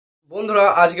বন্ধুরা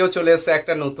আজকেও চলে এসেছে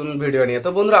একটা নতুন ভিডিও নিয়ে। তো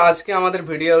বন্ধুরা আজকে আমাদের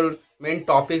ভিডিওর মেইন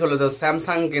টপিক হলো তো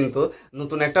স্যামসাং কিন্তু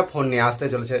নতুন একটা ফোন নিয়ে আসতে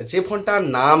চলেছে, যে ফোনটার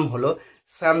নাম হলো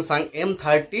স্যামসাং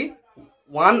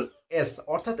M31s।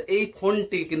 অর্থাৎ এই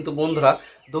ফোনটি কিন্তু বন্ধুরা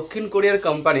দক্ষিণ কোরিয়ার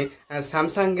কোম্পানি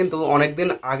স্যামসাং কিন্তু অনেকদিন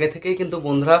আগে থেকেই কিন্তু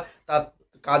বন্ধুরা তার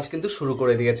কাজ কিন্তু শুরু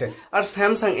করে দিয়েছে। আর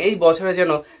স্যামসাং এই বছরে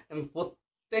যেন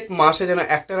প্রত্যেক মাসে যেন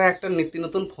একটা না একটা নিত্য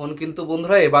নতুন ফোন কিন্তু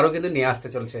বন্ধুরা এবারও কিন্তু নিয়ে আসতে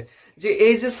চলছে। যে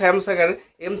এই যে স্যামসাং এর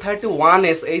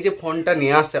M31s এই যে ফোনটা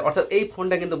নিয়ে আসছে, অর্থাৎ এই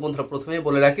ফোনটা কিন্তু বন্ধুরা প্রথমেই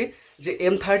বলে রাখি যে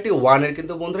M31 এর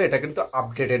কিন্তু বন্ধুরা এটা কিন্তু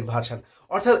আপডেটেড ভার্সন।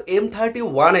 অর্থাৎ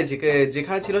M31 এ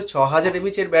যেখানে ছিল 6000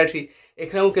 mAh এর ব্যাটারি,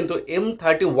 এখানেও কিন্তু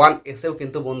M31s এও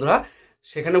কিন্তু বন্ধুরা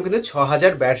সেখানেও কিন্তু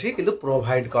 6000 ব্যাটারি কিন্তু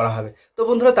প্রোভাইড করা হবে। তো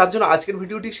বন্ধুরা তার জন্য আজকের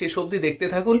ভিডিওটি শেষ অবধি দেখতে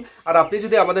থাকুন। আর আপনি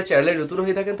যদি আমাদের চ্যানেলে নতুন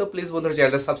হয়ে থাকেন তো প্লিজ বন্ধুরা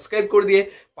চ্যানেলটা সাবস্ক্রাইব করে দিয়ে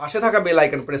পাশে থাকা বেল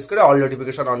আইকন প্রেস করে অল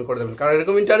নোটিফিকেশন অন করে দেবেন, কারণ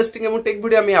এরকম ইন্টারেস্টিং এবং টেক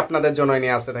ভিডিও আমি আপনাদের জন্য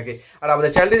নিয়ে আসতে থাকি। আর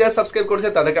আমাদের চ্যানেলটি যারা সাবস্ক্রাইব করেছে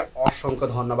তাদেরকে অসংখ্য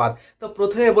ধন্যবাদ। তো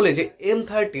প্রথমে বলি যে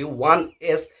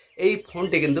M31s এই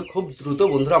ফোনটি কিন্তু খুব দ্রুত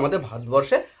বন্ধুরা আমাদের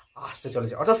ভারতবর্ষে আসতে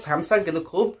চলেছে। অর্থাৎ স্যামসাং কিন্তু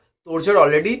খুব তোড়জোড়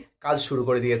অলরেডি কাজ শুরু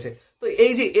করে দিয়েছে। তো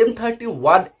এই যে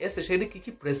M31s সেটি কি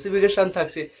কি স্পেসিফিকেশন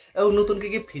থাকছে এবং নতুন কি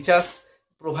কি ফিচার্স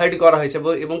প্রোভাইড করা হয়েছে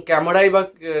এবং ক্যামেরায় বা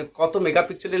কত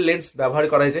মেগাপিক্সেলের লেন্স ব্যবহার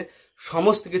করা হয়েছে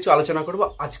সমস্ত কিছু আলোচনা করব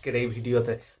আজকের এই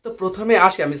ভিডিওতে। তো প্রথমে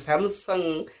আসি আমি স্যামসাং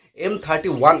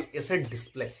M31s এর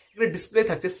ডিসপ্লে। এখানে ডিসপ্লে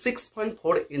থাকছে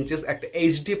 6.4 ইঞ্চেস একটা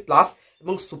HD প্লাস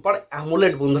এবং সুপার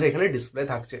অ্যামোলেড বন্ধুরা এখানে ডিসপ্লে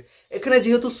থাকছে। এখানে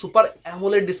যেহেতু সুপার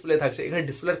অ্যামোলেড ডিসপ্লে থাকছে, এখানে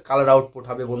ডিসপ্লের কালার আউটপুট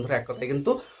হবে বন্ধুরা এক কথায়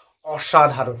কিন্তু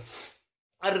অসাধারণ।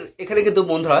 আর এখানে কিন্তু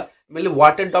বন্ধুরা মেনলি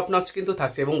ওয়াটার ড্রপ নচ কিন্তু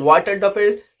থাকছে এবং ওয়াটার ড্রপের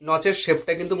নচের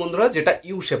শেপটা কিন্তু বন্ধুরা যেটা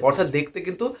ইউ শেপ, অর্থাৎ দেখতে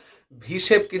কিন্তু ভি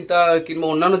শেপ কিংবা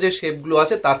অন্যান্য যে শেপগুলো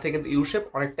আছে তার থেকে কিন্তু ইউ শেপ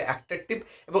অনেকটা অ্যাট্রাকটিভ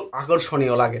এবং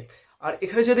আকর্ষণীয় লাগে। আর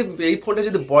এখানে যদি এই ফোনটা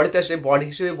যদি বডিতে আসে, বডি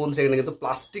হিসেবে বন্ধুরা এখানে কিন্তু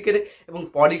প্লাস্টিকের এবং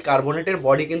পলিকার্বনেটের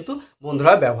বডি কিন্তু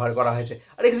বন্ধুরা ব্যবহার করা হয়েছে।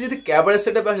 আর এখানে যদি ক্যামেরা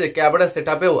সেট আপে আসে, ক্যামেরা সেট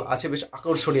আপেও আছে বেশ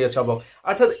আকর্ষণীয় চমক।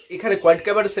 অর্থাৎ এখানে কোয়াড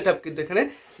ক্যামেরা সেট আপ কিন্তু এখানে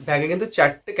ব্যাগে কিন্তু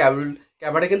 4টে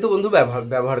ক্যামেরা কিন্তু বন্ধু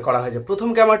ব্যবহার করা হয়েছে। প্রথম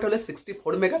ক্যামেরাটা হলো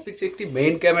 64 মেগাপিক্সেল একটি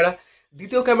মেইন ক্যামেরা,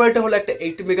 দ্বিতীয় ক্যামেরাটা হলো একটা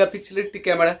 8 মেগাপিক্সেলের একটি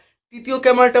ক্যামেরা, তৃতীয়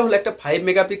ক্যামেরাটা হলো একটা 5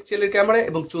 মেগাপিক্সেলের ক্যামেরা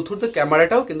এবং চতুর্থ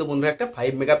ক্যামেরাটাও কিন্তু বন্ধুরা একটা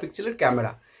 5 মেগাপিক্সেলের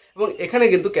ক্যামেরা। এবং এখানে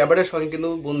কিন্তু ক্যামেরার সঙ্গে কিন্তু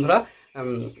বন্ধুরা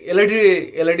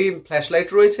এলইডি ফ্ল্যাশ লাইট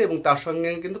রয়েছে এবং তার সঙ্গে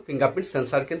কিন্তু ফিঙ্গারপ্রিন্ট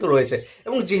সেন্সার কিন্তু রয়েছে।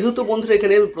 এবং যেহেতু বন্ধুরা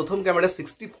এখানে প্রথম ক্যামেরা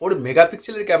 64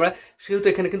 মেগাপিক্সেলের ক্যামেরা, সেহেতু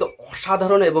এখানে কিন্তু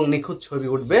অসাধারণ এবং নিখুঁত ছবি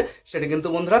উঠবে, সেটা কিন্তু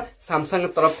বন্ধুরা স্যামসাং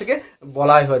এর তরফ থেকে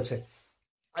বলাই হয়েছে।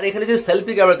 আর এখানে যে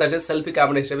সেলফি ক্যামেরা আছে, সেলফি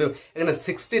ক্যামেরা হিসেবে এখানে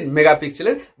 16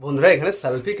 মেগাপিক্সেলের বন্ধুরা এখানে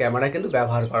সেলফি ক্যামেরা কিন্তু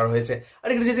ব্যবহার করা হয়েছে। আর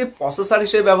এখানে যে প্রসেসর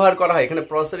হিসেবে ব্যবহার করা হয়, এখানে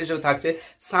প্রসেসর হিসেবে থাকছে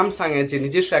স্যামসাং এর যে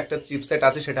নিজস্ব একটা চিপসেট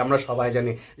আছে, সেটা আমরা সবাই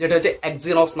জানি, যেটা হচ্ছে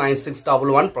Exynos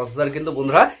 9611 প্রসেসর কিন্তু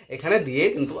বন্ধুরা এখানে দিয়ে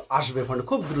কিন্তু আসবে ফোনটা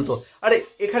খুব দ্রুত। আর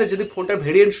এখানে যদি ফোনটার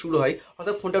ভেরিয়েন্ট শুরু হয়,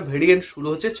 অর্থাৎ ফোনটার ভেরিয়েন্ট শুরু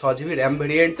হচ্ছে 6GB র্যাম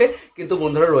ভেরিয়েন্টে কিন্তু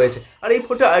বন্ধুরা রয়েছে। আর এই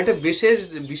ফোনটা আরেকটা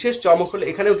বিশেষ চমক হলো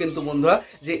এখানেও কিন্তু বন্ধুরা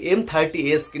যে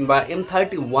M30s কিংবা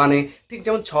M31 ঠিক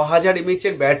যেমন 6000 mAh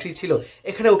এর ব্যাটারি ছিল,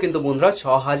 এখানেও কিন্তু বন্ধুরা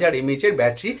 6000 mAh এর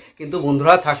ব্যাটারি কিন্তু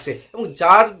বন্ধুরা থাকছে। এবং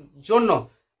যার জন্য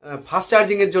ফাস্ট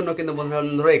চার্জিং এর জন্য কিন্তু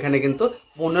বন্ধুরা এখানে কিন্তু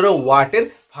 15 ওয়াটের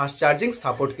ফাস্ট চার্জিং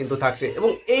সাপোর্ট কিন্তু থাকছে। এবং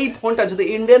এই ফোনটা যদি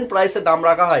ইন্ডিয়ান প্রাইসে দাম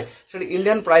রাখা হয়, সেটা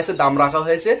ইন্ডিয়ান প্রাইসে দাম রাখা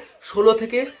হয়েছে 16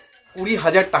 থেকে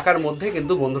 20,000 টাকার মধ্যে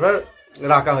কিন্তু বন্ধুরা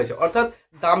রাখা হয়েছে। অর্থাৎ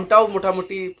দামটাও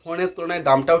মোটামুটি ফোনের তুলনায়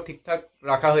দামটাও ঠিকঠাক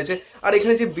রাখা হয়েছে। আর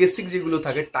এখানে যে বেসিক যেগুলো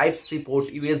থাকে, type C port,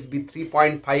 USB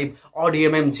 3.5,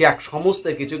 অডিএমএম Jack, সমস্ত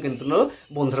কিছু কিন্তু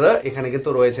বন্ধুরা এখানে কিন্তু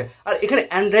রয়েছে। আর এখানে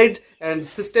অ্যান্ড্রয়েড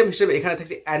সিস্টেম হিসেবে এখানে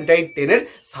থাকছে অ্যান্ড্রয়েড 10-এর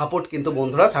সাপোর্ট কিন্তু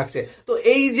বন্ধুরা থাকছে। তো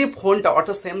এই যে ফোনটা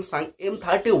অর্থাৎ স্যামসাং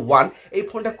M31, এই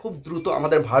ফোনটা খুব দ্রুত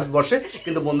আমাদের ভারতবর্ষে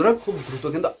কিন্তু বন্ধুরা খুব দ্রুত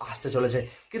কিন্তু আসতে চলেছে।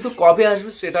 কিন্তু কবে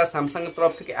আসবে সেটা স্যামসাং এর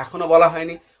তরফ থেকে এখনো বলা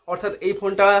হয়নি। অর্থাৎ এই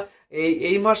ফোনটা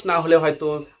এই মাস না হলে হয়তো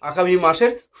আগামী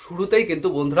মাসের শুরুতেই কিন্তু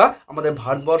বন্ধুরা আমাদের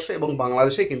ভারতবর্ষে এবং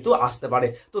বাংলাদেশে কিন্তু আসতে পারে।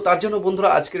 তো তার জন্য বন্ধুরা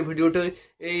আজকের ভিডিওটি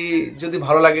যদি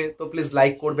ভালো লাগে তো প্লিজ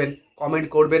লাইক করবেন, কমেন্ট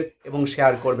করবেন এবং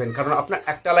শেয়ার করবেন, কারণ আপনার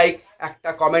একটা লাইক একটা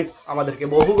কমেন্ট আমাদেরকে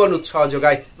বহুগুণ উৎসাহ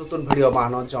যোগায় নতুন ভিডিও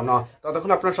বানানোর জন্য।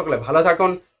 ততক্ষণ আপনারা সকলে ভালো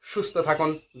থাকুন, সুস্থ থাকুন,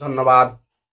 ধন্যবাদ।